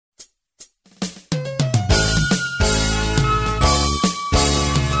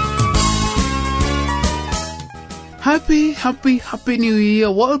Happy New Year.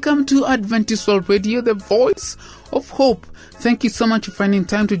 Welcome to Adventist World Radio, the voice of hope. Thank you so much for finding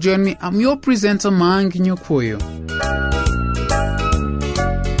time to join me. I'm your presenter, Mangi Nyokoyo.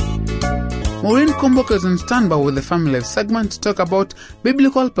 Maureen Komboka is on standby with the Family Life segment to talk about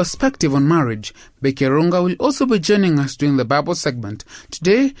biblical perspective on marriage. Becky Runga will also be joining us during the Bible segment.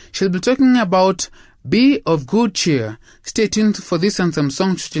 Today, she'll be talking about Be of Good Cheer. Stay tuned for this and some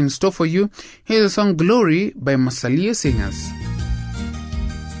songs which are in store for you. Here's the song Glory by Masalia Singers.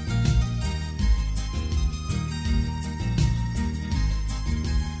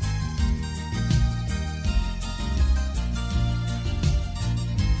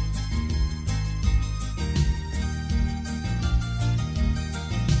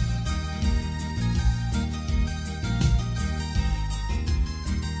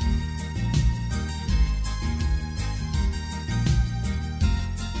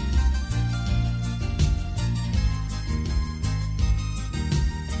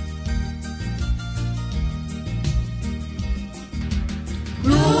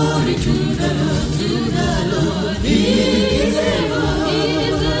 Glory to the Lord, He is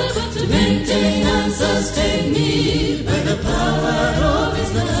able to maintain and sustain me by the power of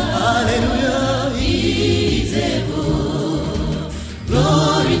His love. Hallelujah, He is able.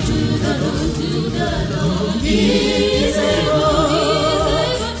 Glory to the Lord, He is able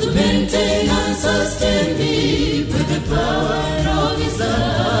to maintain and sustain me by the power of His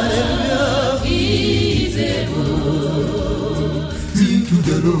love. Hallelujah, He is able.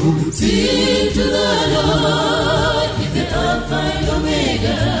 Sing to the Lord, He's the Alpha and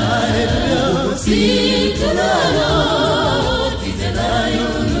Omega. Hallelujah. Sing to the Lord, He's the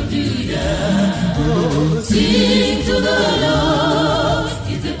Lion of Judah. Sing to the Lord,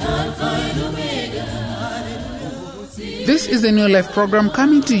 He's the Alpha and Omega. Hallelujah. This is the New Life program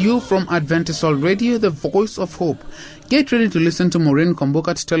coming to you from Adventist World Radio, the voice of hope. Get ready to listen to Maureen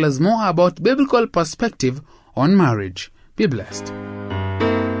Komboka to tell us more about biblical perspective on marriage. Be blessed.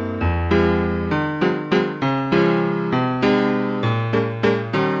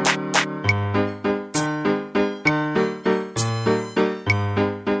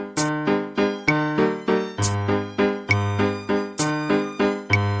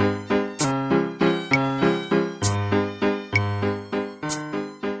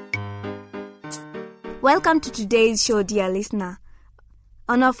 Welcome to today's show, dear listener.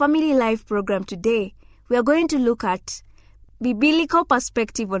 On our Family Life program today, we are going to look at biblical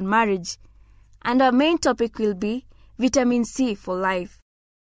perspective on marriage, and our main topic will be vitamin C for life.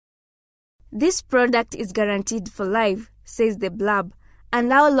 This product is guaranteed for life, says the blurb.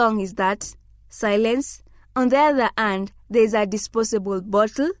 And how long is that? Silence. On the other hand, there is a disposable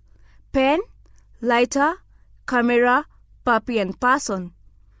bottle, pen, lighter, camera, puppy, and person.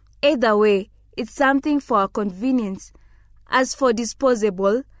 Either way, it's something for our convenience. As for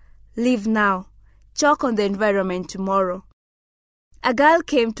disposable, live now. Chalk on the environment tomorrow. A girl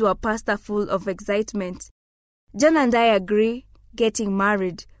came to a pastor full of excitement. John and I agree, getting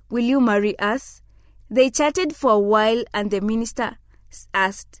married. Will you marry us? They chatted for a while and the minister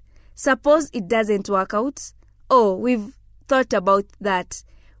asked, suppose it doesn't work out? Oh, we've thought about that.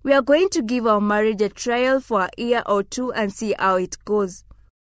 We are going to give our marriage a trial for a year or two and see how it goes.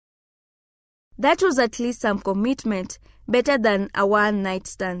 That was at least some commitment, better than a one-night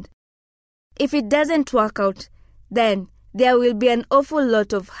stand. If it doesn't work out, then there will be an awful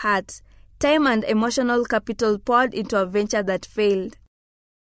lot of heart, time and emotional capital poured into a venture that failed.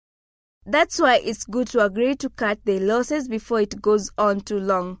 That's why it's good to agree to cut the losses before it goes on too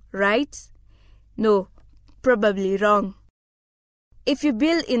long, right? No, probably wrong. If you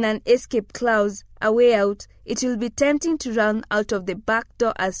build in an escape clause, a way out, it will be tempting to run out of the back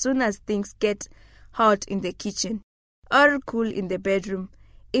door as soon as things get hot in the kitchen or cool in the bedroom.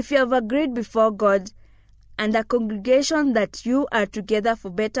 If you have agreed before God and a congregation that you are together for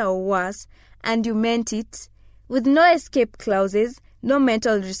better or worse, and you meant it, with no escape clauses, no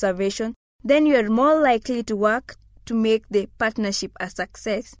mental reservation, then you are more likely to work to make the partnership a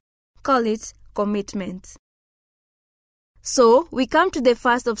success. Call it commitment. So, we come to the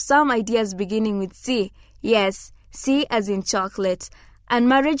first of some ideas beginning with C. Yes, C as in chocolate. And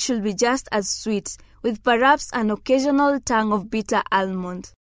marriage should be just as sweet, with perhaps an occasional tang of bitter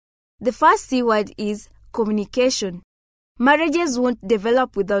almond. The first C word is communication. Marriages won't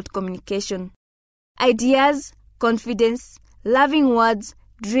develop without communication. Ideas, confidence, loving words,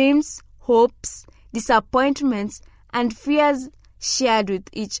 dreams, hopes, disappointments, and fears shared with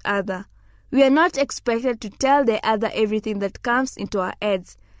each other. We are not expected to tell the other everything that comes into our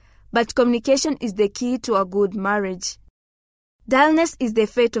heads, but communication is the key to a good marriage. Dullness is the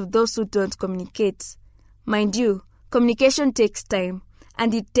fate of those who don't communicate. Mind you, Communication takes time,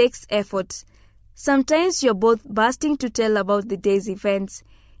 and it takes effort. Sometimes you're both bursting to tell about the day's events.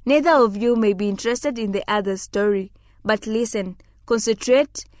 Neither of you may be interested in the other's story, but listen,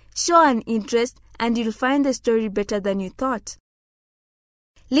 concentrate, show an interest, and you'll find the story better than you thought.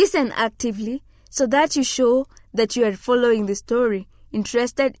 Listen actively so that you show that you are following the story,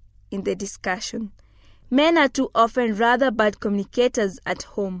 interested in the discussion. Men are too often rather bad communicators at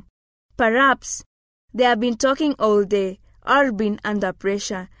home. Perhaps they have been talking all day or been under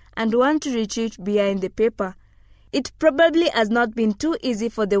pressure and want to retreat behind the paper. It probably has not been too easy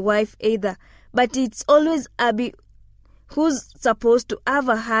for the wife either, but it's always Abby who's supposed to have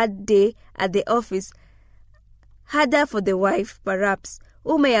a hard day at the office. Harder for the wife, perhaps,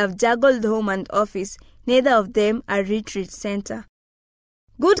 who may have juggled home and office, neither of them a retreat center.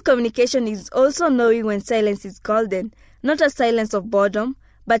 Good communication is also knowing when silence is golden, not a silence of boredom,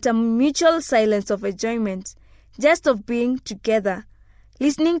 but a mutual silence of enjoyment, just of being together,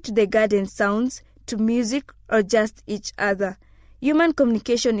 listening to the garden sounds, to music, or just each other. Human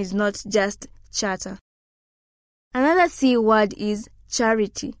communication is not just chatter. Another C word is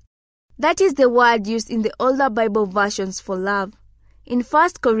charity. That is the word used in the older Bible versions for love. In 1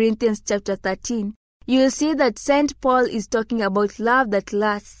 Corinthians chapter 13, you will see that St. Paul is talking about love that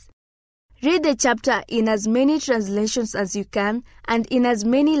lasts. Read the chapter in as many translations as you can and in as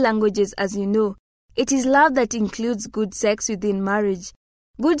many languages as you know. It is love that includes good sex within marriage.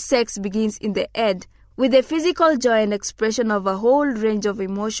 Good sex begins in the head, with the physical joy and expression of a whole range of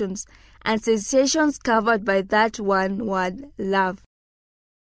emotions and sensations covered by that one word, love.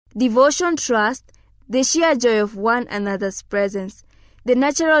 Devotion, trust, the sheer joy of one another's presence, the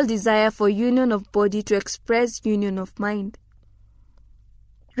natural desire for union of body to express union of mind.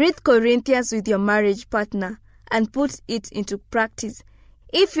 Read Corinthians with your marriage partner and put it into practice.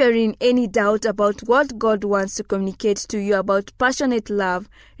 If you're in any doubt about what God wants to communicate to you about passionate love,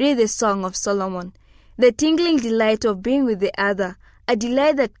 read the Song of Solomon. The tingling delight of being with the other, a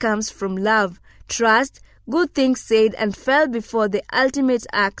delight that comes from love, trust, good things said and felt before the ultimate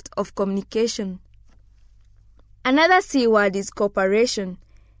act of communication. Another C word is cooperation,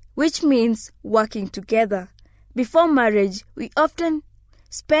 which means working together. Before marriage, we often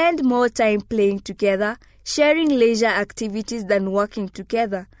spend more time playing together, sharing leisure activities than working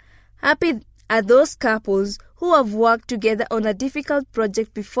together. Happy are those couples who have worked together on a difficult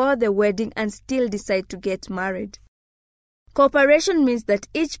project before the wedding and still decide to get married. Cooperation means that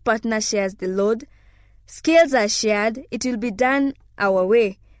each partner shares the load. Skills are shared. It will be done our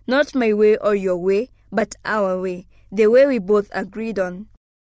way, not my way or your way, but our way, the way we both agreed on.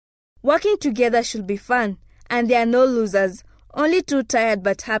 Working together should be fun, and there are no losers, only two tired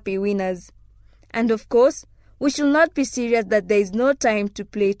but happy winners. And of course, we should not be serious that there is no time to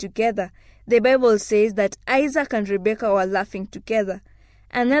play together. The Bible says that Isaac and Rebekah were laughing together.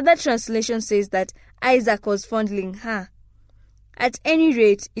 Another translation says that Isaac was fondling her. At any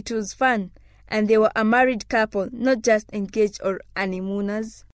rate, it was fun, and they were a married couple, not just engaged or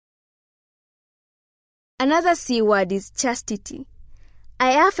honeymooners. Another C word is chastity.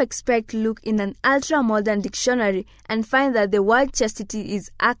 I half expect to look in an ultra-modern dictionary and find that the word chastity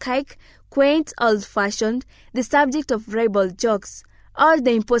is archaic, quaint, old-fashioned, the subject of ribald jokes, or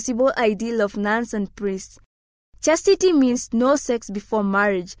the impossible ideal of nuns and priests. Chastity means no sex before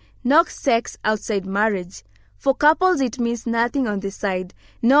marriage, no sex outside marriage. For couples, it means nothing on the side,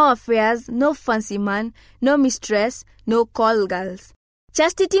 no affairs, no fancy man, no mistress, no call girls.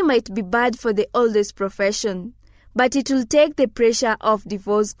 Chastity might be bad for the oldest profession, but it will take the pressure off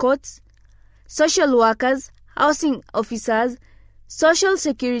divorce courts, social workers, housing officers, social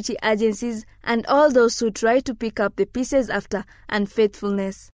security agencies, and all those who try to pick up the pieces after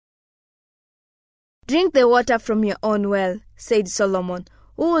unfaithfulness. Drink the water from your own well, said Solomon,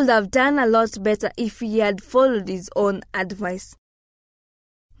 who would have done a lot better if he had followed his own advice.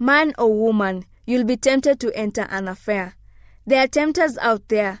 Man or woman, you'll be tempted to enter an affair. There are tempters out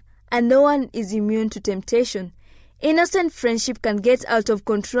there, and no one is immune to temptation. Innocent friendship can get out of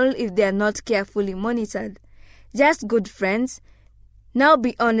control if they are not carefully monitored. Just good friends. Now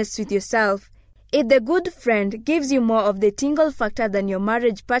be honest with yourself. If the good friend gives you more of the tingle factor than your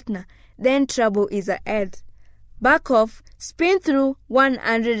marriage partner, then trouble is ahead. Back off, spin through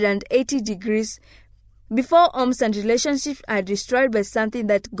 180 degrees before homes and relationships are destroyed by something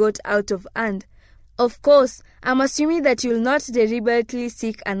that got out of hand. Of course, I'm assuming that you will not deliberately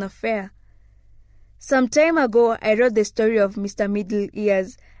seek an affair. Some time ago, I wrote the story of Mr. Middle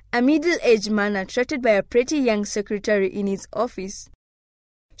Ears, a middle-aged man attracted by a pretty young secretary in his office.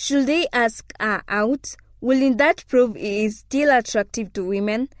 Should they ask her out? Will that prove he is still attractive to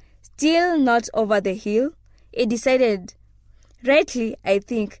women? Still not over the hill? he decided, rightly I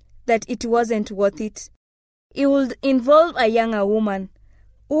think, that it wasn't worth it. It would involve a younger woman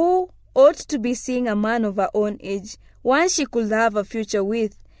who ought to be seeing a man of her own age, one she could have a future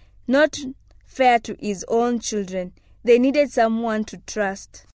with. Not fair to his own children. They needed someone to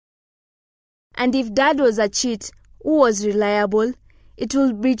trust. And if Dad was a cheat who was reliable, it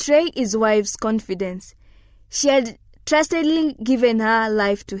would betray his wife's confidence. She had trustedly given her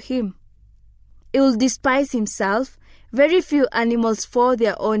life to him. He would despise himself. Very few animals for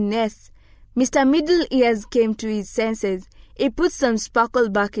their own nests. Mr. Middle Ears came to his senses. He put some sparkle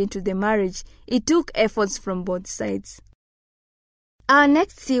back into the marriage. It took efforts from both sides. Our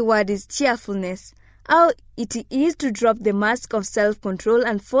next C word is cheerfulness. How it is to drop the mask of self-control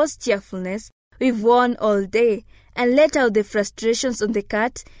and forced cheerfulness we've worn all day and let out the frustrations on the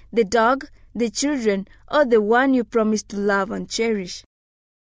cat, the dog, the children, or the one you promised to love and cherish.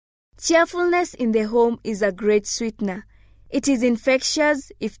 Cheerfulness in the home is a great sweetener. It is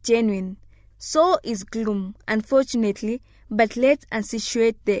infectious if genuine. So is gloom, unfortunately, but let's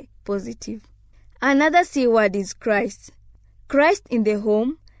accentuate the positive. Another C word is Christ. Christ in the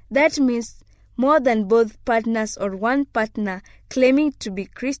home, that means more than both partners or one partner claiming to be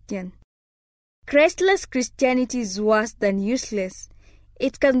Christian. Christless Christianity is worse than useless.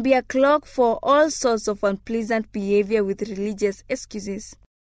 It can be a cloak for all sorts of unpleasant behavior with religious excuses.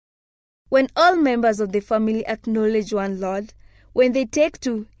 When all members of the family acknowledge one Lord, when they take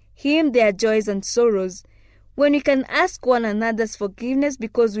to Him their joys and sorrows, when we can ask one another's forgiveness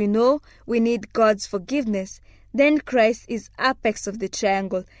because we know we need God's forgiveness, then Christ is apex of the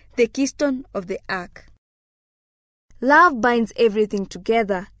triangle, the keystone of the arc. Love binds everything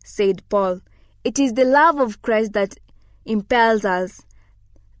together, said Paul. It is the love of Christ that impels us.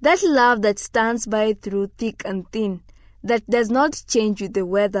 That love that stands by through thick and thin, that does not change with the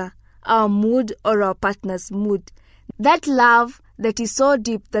weather, our mood or our partner's mood. That love that is so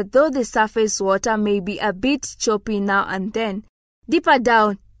deep that though the surface water may be a bit choppy now and then, deeper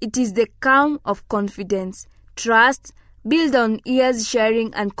down it is the calm of confidence, trust, built on years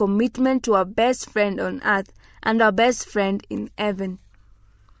sharing and commitment to our best friend on earth and our best friend in heaven.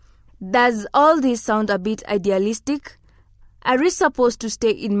 Does all this sound a bit idealistic? Are we supposed to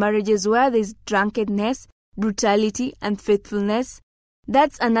stay in marriages where there is drunkenness, brutality, and faithfulness?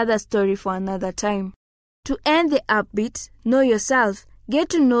 That's another story for another time. To end the upbeat, know yourself. Get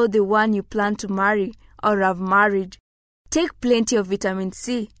to know the one you plan to marry or have married. Take plenty of vitamin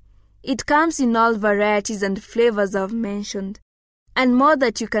C. It comes in all varieties and flavors I've mentioned, and more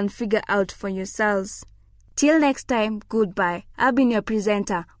that you can figure out for yourselves. Till next time, goodbye. I've been your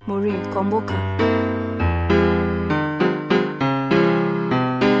presenter, Maureen Komboka.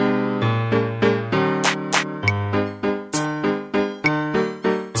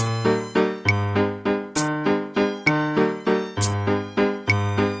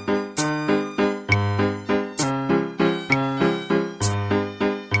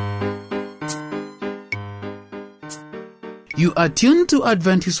 You are tuned to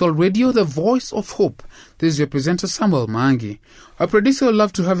Adventist World Radio, the voice of hope. This is your presenter, Samuel Mangi. Our producer would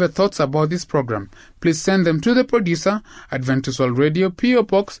love to have your thoughts about this program. Please send them to the producer, Adventist World Radio, P.O.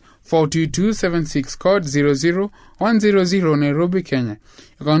 Box 42276, code 00100, Nairobi, Kenya.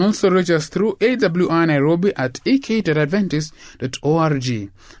 You can also reach us through AWR Nairobi at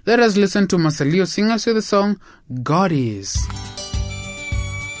ek.adventist.org. Let us listen to Masalio sing us with the song, God Is.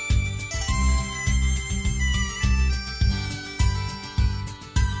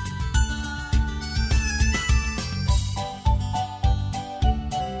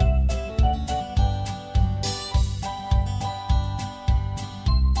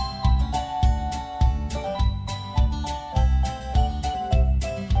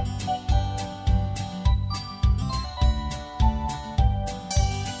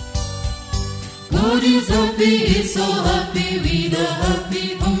 God is happy, he's so happy with a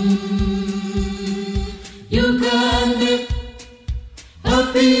happy home. You can live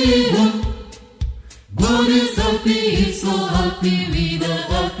happy home. God is happy, he's so happy with a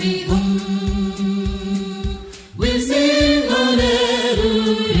happy home. We sing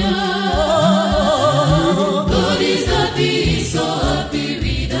hallelujah. God is happy, he's so happy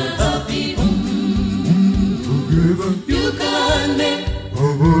with a happy home. You can live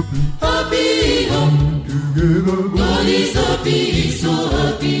happy home. God is happy, he's so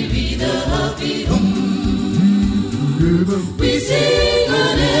happy with a happy home. We sing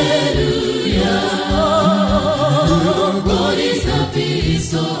hallelujah. God is happy, he's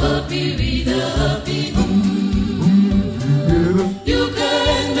so happy with a happy home. You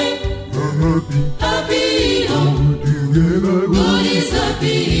can make happy home. God is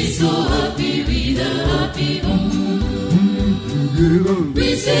happy, he's so happy with a happy home.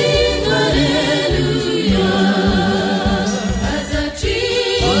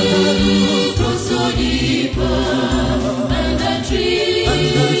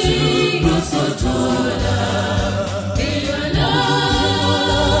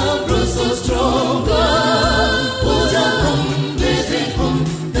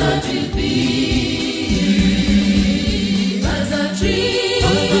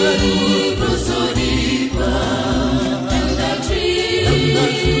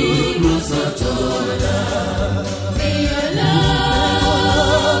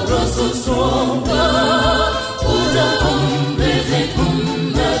 grow so stronger.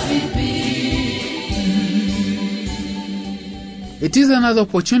 It is another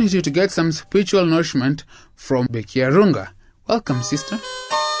opportunity to get some spiritual nourishment from Becky Arunga. Welcome, sister.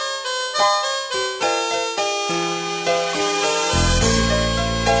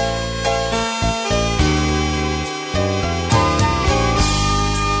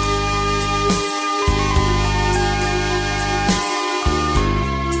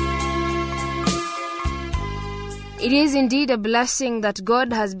 It is indeed a blessing that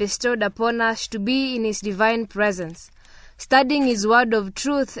God has bestowed upon us to be in His divine presence, studying His word of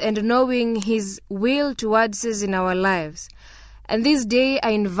truth and knowing His will towards us in our lives. And this day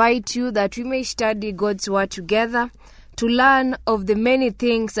I invite you that we may study God's word together to learn of the many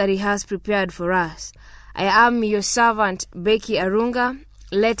things that He has prepared for us. I am your servant, Becky Arunga.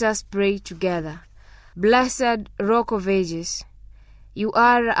 Let us pray together. Blessed Rock of Ages, you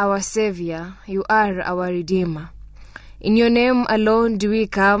are our Savior, you are our Redeemer. In your name alone do we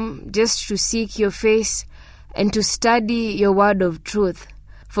come, just to seek your face and to study your word of truth.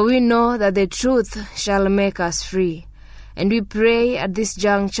 For we know that the truth shall make us free. And we pray at this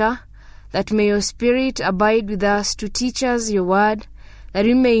juncture that may your Spirit abide with us to teach us your word, that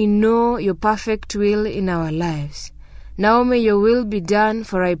we may know your perfect will in our lives. Now may your will be done,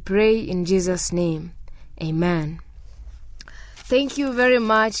 for I pray in Jesus' name. Amen. Thank you very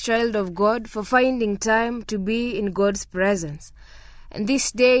much, child of God, for finding time to be in God's presence. And this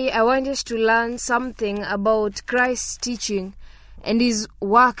day I want us to learn something about Christ's teaching and His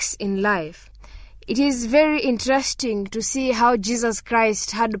works in life. It is very interesting to see how Jesus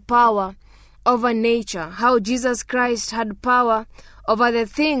Christ had power over nature, how Jesus Christ had power over the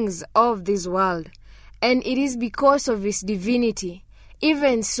things of this world. And it is because of His divinity.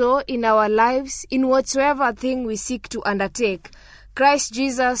 Even so, in our lives, in whatsoever thing we seek to undertake, Christ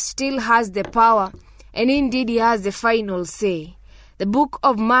Jesus still has the power, and indeed He has the final say. The book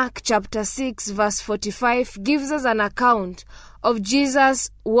of Mark chapter 6 verse 45 gives us an account of Jesus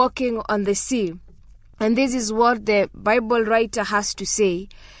walking on the sea. And this is what the Bible writer has to say.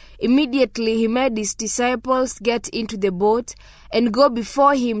 Immediately He made His disciples get into the boat and go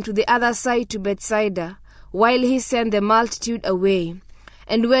before Him to the other side to Bethsaida, while He sent the multitude away.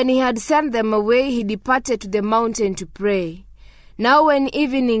 And when He had sent them away, He departed to the mountain to pray. Now when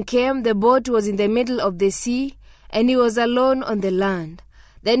evening came, the boat was in the middle of the sea, and He was alone on the land.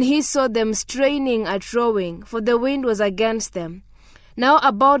 Then He saw them straining at rowing, for the wind was against them. Now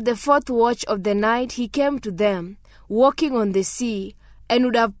about the 4th watch of the night He came to them, walking on the sea, and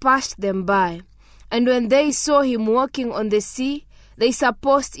would have passed them by. And when they saw Him walking on the sea, they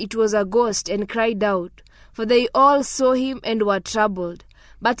supposed it was a ghost, and cried out, for they all saw Him and were troubled.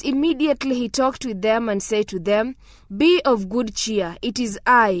 But immediately He talked with them and said to them, Be of good cheer, it is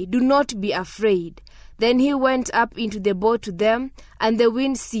I, do not be afraid. Then He went up into the boat to them, and the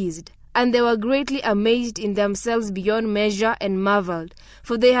wind ceased. And they were greatly amazed in themselves beyond measure, and marveled,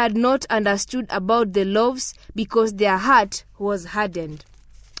 for they had not understood about the loaves, because their heart was hardened.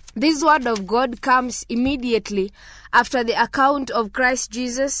 This word of God comes immediately after the account of Christ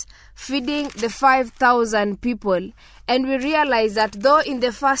Jesus feeding the 5,000 people. And we realize that though in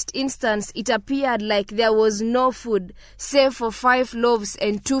the first instance it appeared like there was no food save for 5 loaves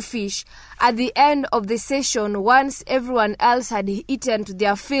and 2 fish, at the end of the session, once everyone else had eaten to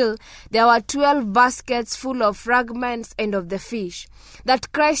their fill, there were 12 baskets full of fragments and of the fish.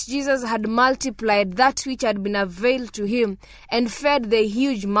 That Christ Jesus had multiplied that which had been availed to Him and fed the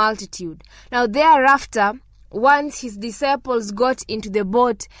huge multitude. Now thereafter, once His disciples got into the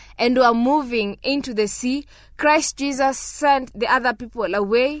boat and were moving into the sea, Christ Jesus sent the other people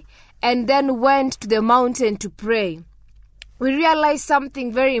away and then went to the mountain to pray. We realize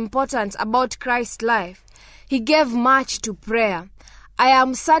something very important about Christ's life. He gave much to prayer. I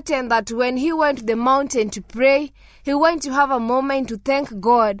am certain that when He went to the mountain to pray, He went to have a moment to thank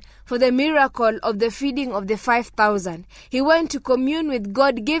God for the miracle of the feeding of the 5,000. He went to commune with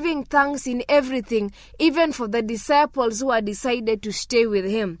God, giving thanks in everything, even for the disciples who had decided to stay with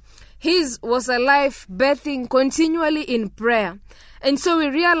Him. His was a life bathing continually in prayer. And so we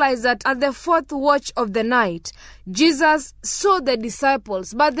realize that at the 4th watch of the night, Jesus saw the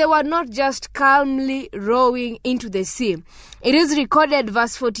disciples, but they were not just calmly rowing into the sea. It is recorded,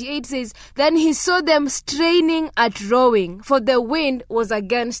 verse 48 says, Then He saw them straining at rowing, for the wind was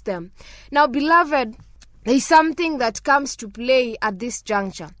against them. Now, beloved, there is something that comes to play at this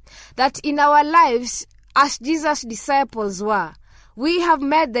juncture, that in our lives, as Jesus' disciples were, we have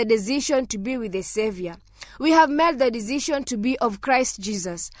made the decision to be with the Savior. We have made the decision to be of Christ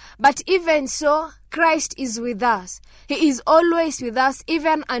Jesus. But even so, Christ is with us. He is always with us,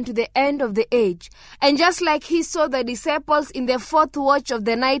 even unto the end of the age. And just like he saw the disciples in the fourth watch of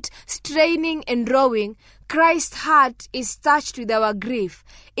the night straining and rowing, Christ's heart is touched with our grief.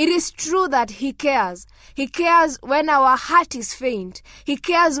 It is true that he cares. He cares when our heart is faint. He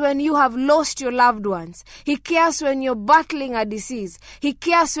cares when you have lost your loved ones. He cares when you're battling a disease. He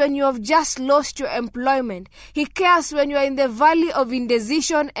cares when you have just lost your employment. He cares when you are in the valley of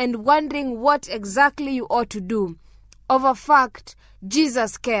indecision and wondering what exactly you ought to do. Of a fact,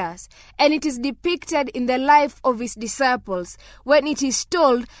 Jesus cares, and it is depicted in the life of his disciples when it is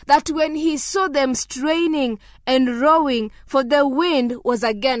told that when he saw them straining and rowing, for the wind was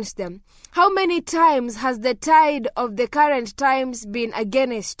against them. How many times has the tide of the current times been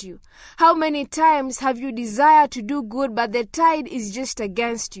against you? How many times have you desired to do good, but the tide is just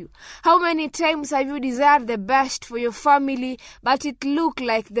against you? How many times have you desired the best for your family, but it looked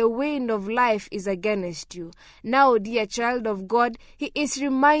like the wind of life is against you? Now, dear child of God, he is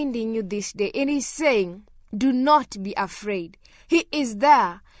reminding you this day, and he's saying, do not be afraid. He is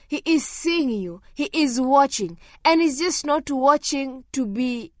there. He is seeing you. He is watching. And he's just not watching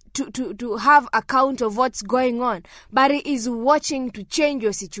to have account of what's going on, but he is watching to change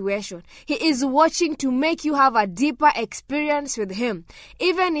your situation. He is watching to make you have a deeper experience with him.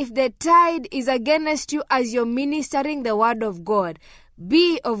 Even if the tide is against you as you're ministering the word of God,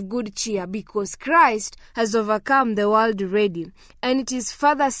 be of good cheer, because Christ has overcome the world already. And it is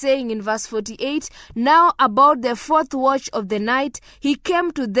further saying in verse 48, now about the fourth watch of the night, he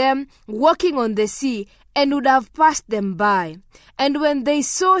came to them walking on the sea, and would have passed them by. And when they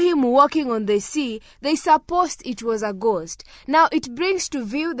saw him walking on the sea, they supposed it was a ghost. Now it brings to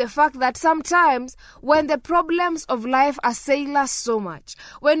view the fact that sometimes when the problems of life assail us so much,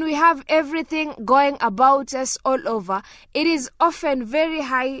 when we have everything going about us all over, it is often very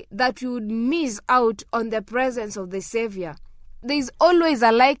high that we would miss out on the presence of the Savior. There is always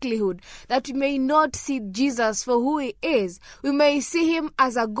a likelihood that we may not see Jesus for who he is. We may see him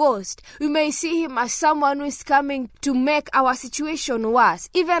as a ghost. We may see him as someone who is coming to make our situation worse.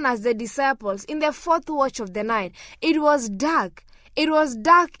 Even as the disciples in the fourth watch of the night, it was dark. It was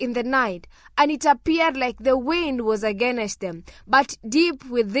dark in the night, and it appeared like the wind was against them. But deep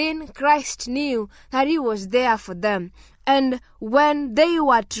within, Christ knew that he was there for them. And when they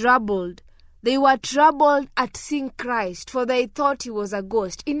were troubled at seeing Christ, for they thought he was a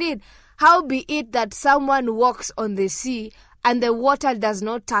ghost. Indeed, how be it that someone walks on the sea and the water does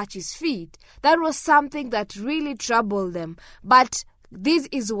not touch his feet? That was something that really troubled them. But this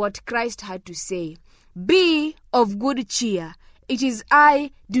is what Christ had to say. Be of good cheer. It is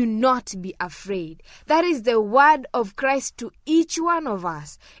I, do not be afraid. That is the word of Christ to each one of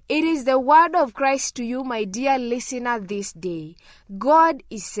us. It is the word of Christ to you, my dear listener, this day. God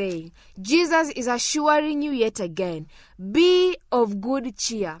is saying, Jesus is assuring you yet again, be of good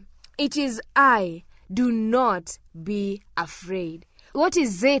cheer. It is I, do not be afraid. What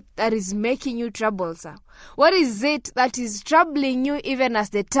is it that is making you troublesome? What is it that is troubling you even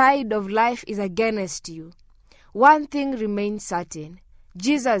as the tide of life is against you? One thing remains certain.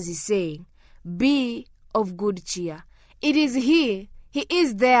 Jesus is saying, be of good cheer. It is He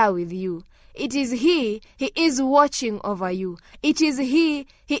is there with you. It is He is watching over you. It is He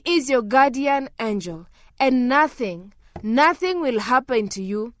is your guardian angel. And nothing will happen to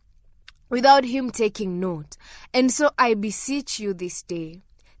you without Him taking note. And so I beseech you this day,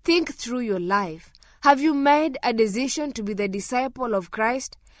 think through your life. Have you made a decision to be the disciple of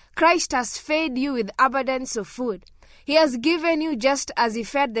Christ? Christ has fed you with abundance of food. He has given you just as He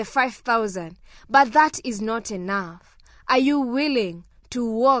fed the 5,000. But that is not enough. Are you willing to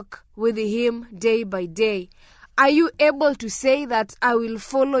walk with Him day by day? Are you able to say that I will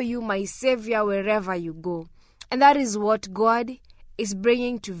follow you, my Savior, wherever you go? And that is what God is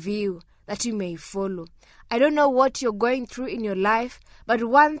bringing to view, that you may follow. I don't know what you're going through in your life, but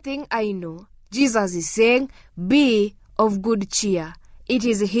one thing I know, Jesus is saying, be of good cheer. It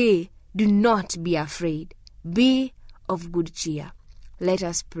is He. Do not be afraid. Be of good cheer. Let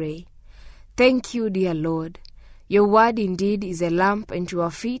us pray. Thank you, dear Lord. Your word indeed is a lamp unto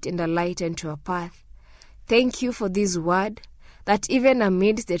our feet and a light unto our path. Thank you for this word, that even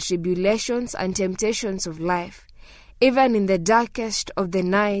amidst the tribulations and temptations of life, even in the darkest of the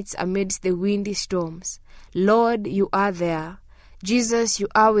nights amidst the windy storms, Lord, you are there. Jesus, you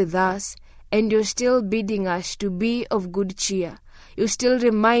are with us, and you're still bidding us to be of good cheer. You still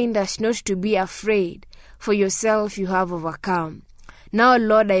remind us not to be afraid, for yourself you have overcome. Now,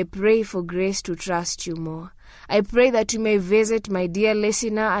 Lord, I pray for grace to trust you more. I pray that you may visit my dear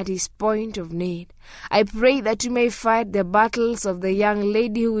listener at his point of need. I pray that you may fight the battles of the young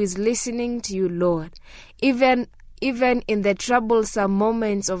lady who is listening to you, Lord. Even in the troublesome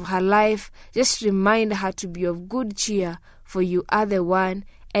moments of her life, just remind her to be of good cheer, for you are the one,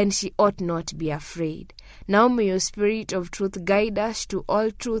 and she ought not be afraid. Now may your Spirit of truth guide us to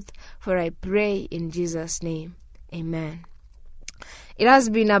all truth, for I pray in Jesus' name. Amen. It has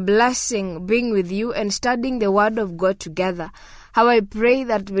been a blessing being with you and studying the Word of God together. How I pray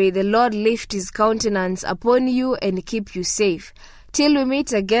that may the Lord lift his countenance upon you and keep you safe. Till we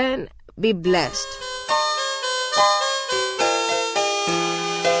meet again, be blessed.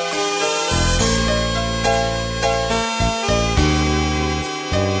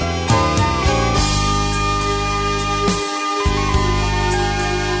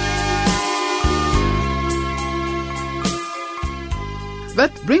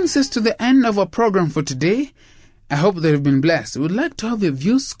 That brings us to the end of our program for today. I hope that you've been blessed. We would like to have your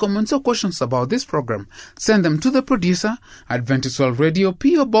views, comments, or questions about this program. Send them to the producer, Adventist World Radio,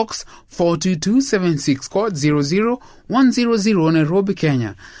 P.O. Box 42276, code 00100, Nairobi,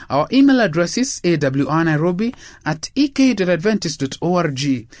 Kenya. Our email address is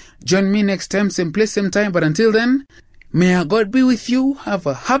awrnairobi@ek.adventist.org. Join me next time, same place, same time. But until then, may our God be with you. Have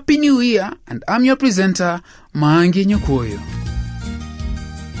a happy new year. And I'm your presenter, Maangi Nyokoyo.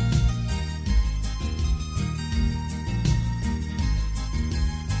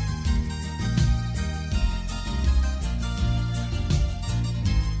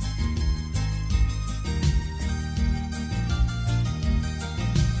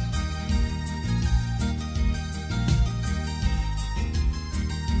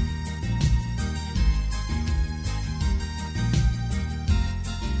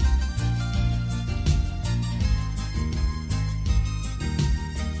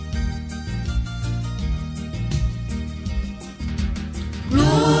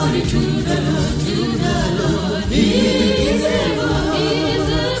 Glory to the Lord, He is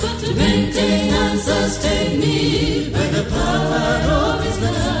able to maintain and sustain me by the power of His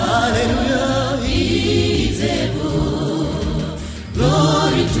love. Hallelujah, He is able.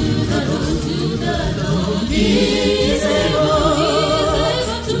 Glory to the Lord, He is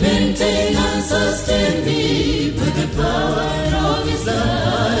able to maintain and sustain me by the power of His love.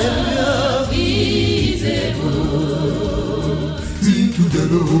 Hallelujah, He is able. Sing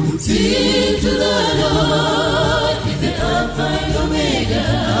to the Lord, He's the Alpha and Omega.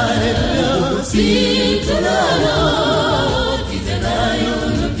 Hallelujah. Sing to the Lord, He's the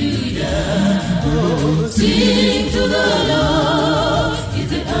Lion of Judah. Sing to the Lord, He's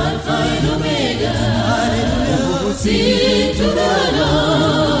the Alpha and Omega. Hallelujah. Sing to the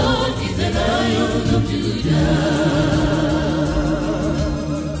Lord, He's the Lion of Judah.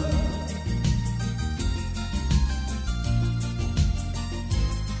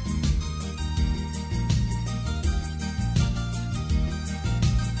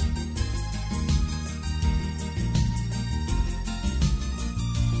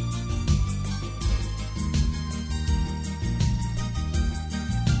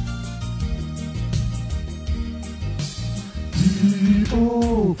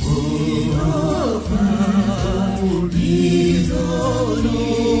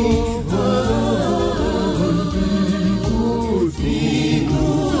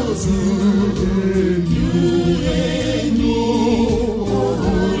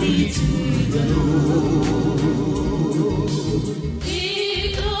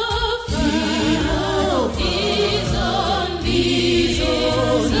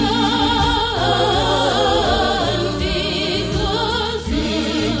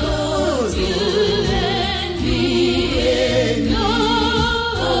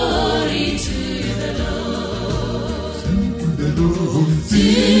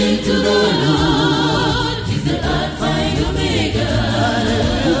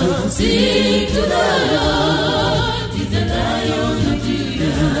 Sing to the Lord, He's the Lion of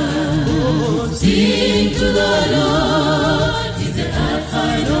Judah. Sing to the Lord, He's the Alpha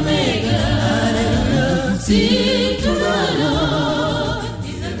and Omega. Sing